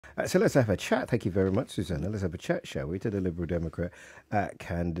So let's have a chat. Thank you very much, Susanna. Let's have a chat, shall we, to the Liberal Democrat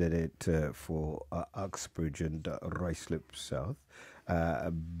candidate for Uxbridge and Ruislip South,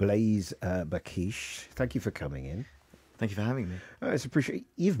 Blaise Baquiche. Thank you for coming in. Thank you for having me. It's appreciated.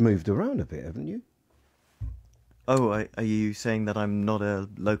 You've moved around a bit, haven't you? Oh, are you saying that I'm not a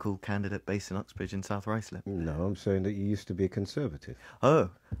local candidate based in Uxbridge in South Ruislip? No, I'm saying that you used to be a Conservative.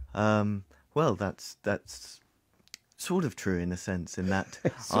 Oh, well, that's sort of true in a sense, in that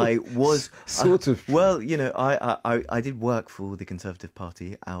I was sort of true. Well, you know, I did work for the Conservative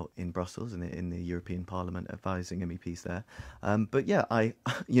Party out in Brussels and in the European Parliament, advising MEPs there. But yeah,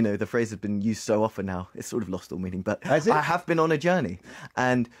 you know, the phrase has been used so often now, it's sort of lost all meaning. But I have been on a journey,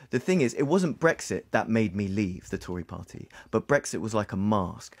 and the thing is, it wasn't Brexit that made me leave the Tory Party, but Brexit was like a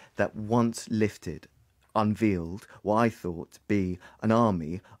mask that once lifted, unveiled what I thought to be an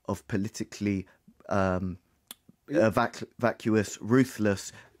army of politically vacuous,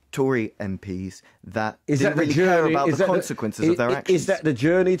 ruthless Tory MPs that didn't really care about the consequences of their actions. Is that the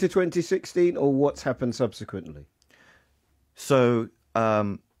journey to 2016, or what's happened subsequently? So,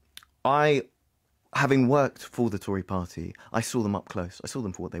 having worked for the Tory Party, I saw them up close. I saw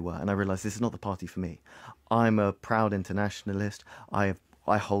them for what they were, and I realised this is not the party for me. I'm a proud internationalist. I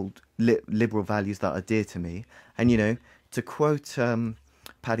hold liberal values that are dear to me. And, you know, to quote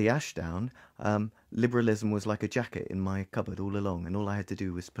Paddy Ashdown, liberalism was like a jacket in my cupboard all along, and all I had to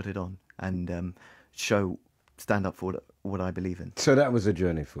do was put it on and stand up for what I believe in. So that was a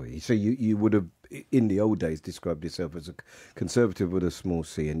journey for you. So you would have, in the old days, described yourself as a Conservative with a small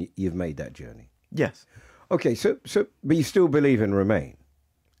c, and you've made that journey. Yes. Okay, but you still believe in Remain?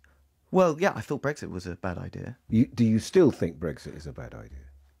 Well, yeah, I thought Brexit was a bad idea. Do you still think Brexit is a bad idea?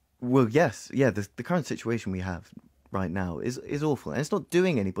 Well, yes. Yeah, the current situation we have right now is awful, and it's not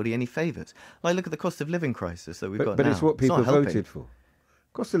doing anybody any favours. Like, look at the cost of living crisis that we've got now. But it's what people voted for.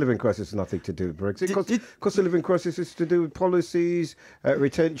 Cost of living crisis has nothing to do with Brexit. Cost of living crisis is to do with policies,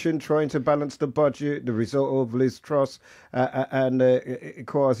 retention, trying to balance the budget, the result of Liz Truss, and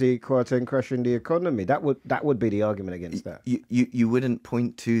quasi-quarten crashing the economy. That would be the argument against that. You wouldn't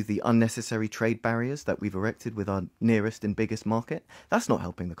point to the unnecessary trade barriers that we've erected with our nearest and biggest market? That's not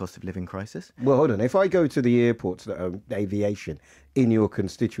helping the cost of living crisis. Well, hold on. If I go to the airports that are aviation in your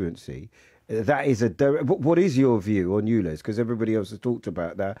constituency, that is what is your view on ULEZ? Because everybody else has talked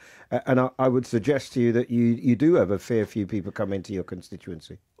about that. And I would suggest to you that you do have a fair few people come into your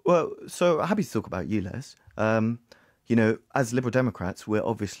constituency. Well, so happy to talk about ULEZ. You know, as Liberal Democrats, we're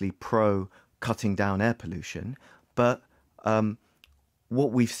obviously pro cutting down air pollution. But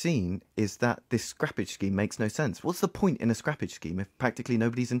what we've seen is that this scrappage scheme makes no sense. What's the point in a scrappage scheme if practically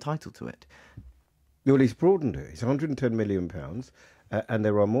nobody's entitled to it? Well, he's broadened it. It's £110 million. And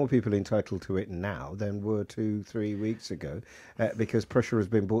there are more people entitled to it now than were 2-3 weeks ago, because pressure has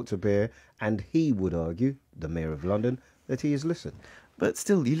been brought to bear, and he would argue, the Mayor of London, that he has listened. But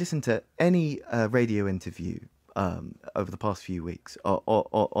still, you listen to any radio interview over the past few weeks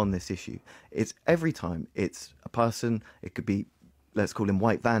on this issue. It's every time it's a person, it could be, let's call him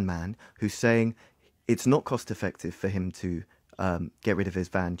White Van Man, who's saying it's not cost effective for him to get rid of his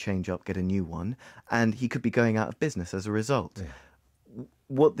van, change up, get a new one, and he could be going out of business as a result. Yeah.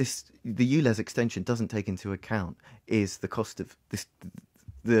 What the ULEZ extension doesn't take into account is the cost of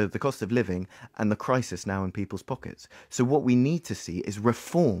the cost of living and the crisis now in people's pockets. So what we need to see is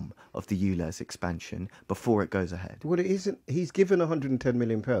reform of the ULEZ expansion before it goes ahead. Well, it isn't. He's given £110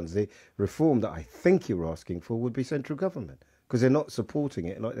 million. The reform that I think you're asking for would be central government, because they're not supporting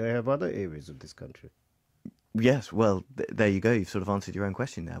it like they have other areas of this country. Yes, well, there you go. You've sort of answered your own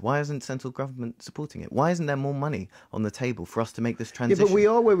question there. Why isn't central government supporting it? Why isn't there more money on the table for us to make this transition? Yeah, but we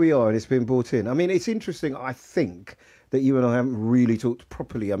are where we are, and it's been brought in. I mean, it's interesting, I think, that you and I haven't really talked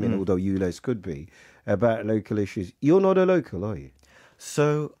properly, I mean, although ULEZ could be, about local issues. You're not a local, are you?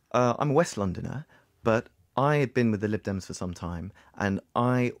 So, I'm a West Londoner, but I had been with the Lib Dems for some time, and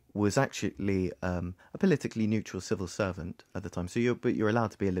I was actually a politically neutral civil servant at the time. So you're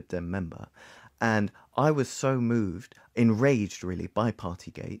allowed to be a Lib Dem member. And I was so moved, enraged really, by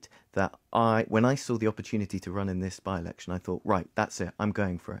Partygate that when I saw the opportunity to run in this by-election, I thought, right, that's it, I'm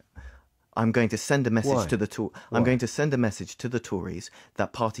going for it. I'm going to send a message I'm going to send a message to the Tories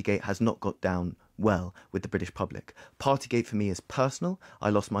that Partygate has not got down well with the British public. Partygate for me is personal. I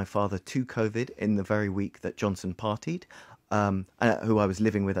lost my father to COVID in the very week that Johnson partied, who I was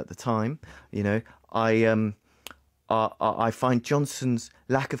living with at the time. You know, I find Johnson's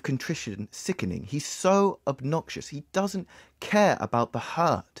lack of contrition sickening. He's so obnoxious. He doesn't care about the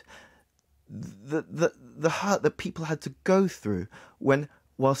hurt, the hurt that people had to go through when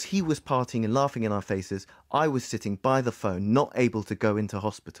whilst he was partying and laughing in our faces, I was sitting by the phone, not able to go into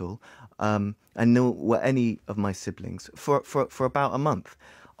hospital, and nor were any of my siblings for about a month.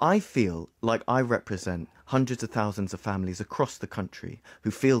 I feel like I represent hundreds of thousands of families across the country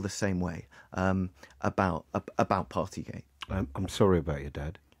who feel the same way about Partygate. I'm sorry about your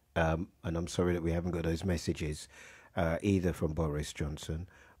dad, and I'm sorry that we haven't got those messages either from Boris Johnson.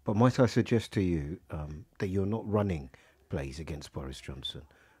 But might I suggest to you that you're not running, Blaise, against Boris Johnson.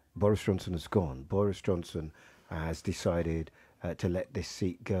 Boris Johnson has gone. Boris Johnson has decided to let this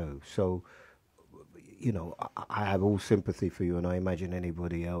seat go. So, you know, I have all sympathy for you, and I imagine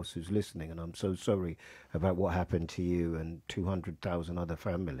anybody else who's listening, and I'm so sorry about what happened to you and 200,000 other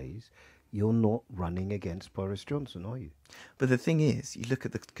families. You're not running against Boris Johnson, are you? But the thing is, you look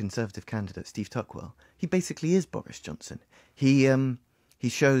at the Conservative candidate, Steve Tuckwell, he basically is Boris Johnson. He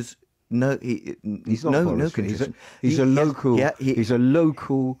shows he's not no contrition. He's a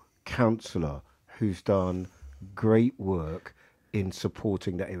local councillor who's done great work in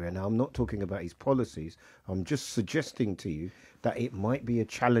supporting that area. Now, I'm not talking about his policies. I'm just suggesting to you that it might be a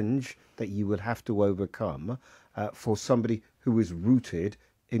challenge that you would have to overcome for somebody who is rooted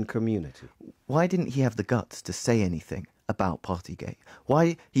in community. Why didn't he have the guts to say anything about Partygate?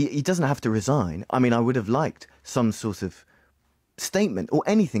 Why he doesn't have to resign. I mean, I would have liked some sort of statement or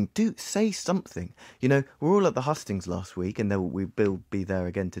anything. Do say something. You know, we're all at the hustings last week, and we will be there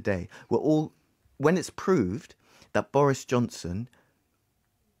again today. We're all, when it's proved that Boris Johnson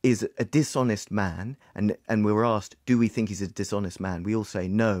is a dishonest man, and we were asked, do we think he's a dishonest man? We all say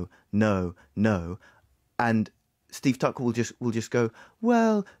no, no, no, and Steve Tucker will just go,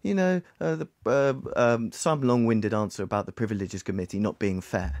 well, you know, some long-winded answer about the Privileges Committee not being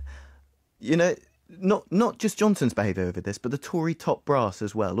fair. You know, not just Johnson's behaviour over this, but the Tory top brass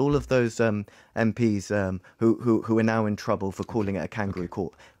as well. All of those MPs who are now in trouble for calling it a kangaroo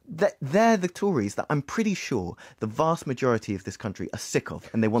court. They're the Tories that I'm pretty sure the vast majority of this country are sick of,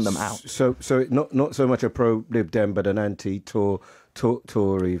 and they want them out. So not so much a pro-Lib Dem, but an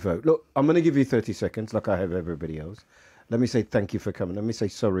anti-Tory vote. Look, I'm going to give you 30 seconds, like I have everybody else. Let me say thank you for coming. Let me say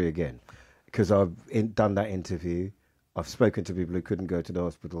sorry again, because I've done that interview. I've spoken to people who couldn't go to the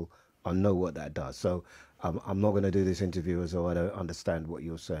hospital. I know what that does. So I'm not going to do this interview as though I don't understand what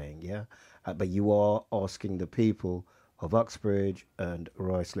you're saying, yeah? But you are asking the people of Uxbridge and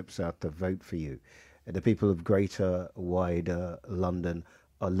Ruislip South to vote for you. The people of Greater, Wider London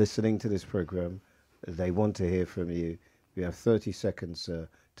are listening to this programme. They want to hear from you. You have 30 seconds to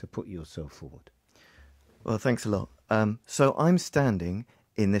put yourself forward. Well, thanks a lot. So I'm standing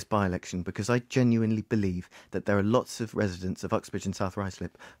in this by-election because I genuinely believe that there are lots of residents of Uxbridge and South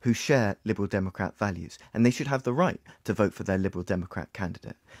Ruislip who share Liberal Democrat values, and they should have the right to vote for their Liberal Democrat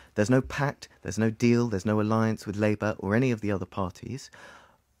candidate. There's no pact, there's no deal, there's no alliance with Labour or any of the other parties.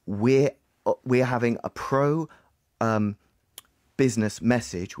 We're having a business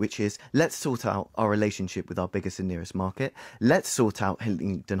message, which is let's sort out our relationship with our biggest and nearest market, let's sort out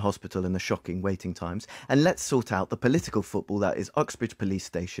Hillingdon Hospital and the shocking waiting times, and let's sort out the political football that is Uxbridge Police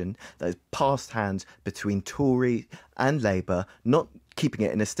Station, that is passed hands between Tory and Labour, not keeping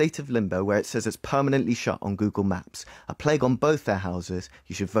it in a state of limbo where it says it's permanently shut on Google Maps. A plague on both their houses.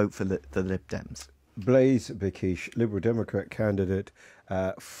 You should vote for the Lib Dems. Blaise Baquiche, Liberal Democrat candidate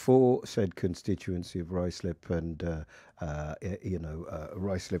for said constituency of Ruislip and,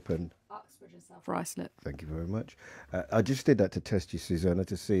 Ruislip and Uxbridge and South Ruislip. Thank you very much. I just did that to test you, Susanna,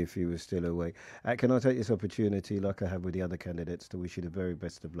 to see if you were still awake. Can I take this opportunity, like I have with the other candidates, to wish you the very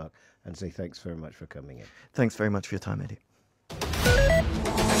best of luck and say thanks very much for coming in. Thanks very much for your time, Eddie.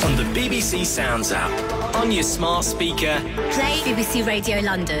 On the BBC Sounds app, on your smart speaker, play BBC Radio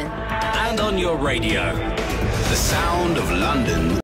London, and on your radio. The sound of London.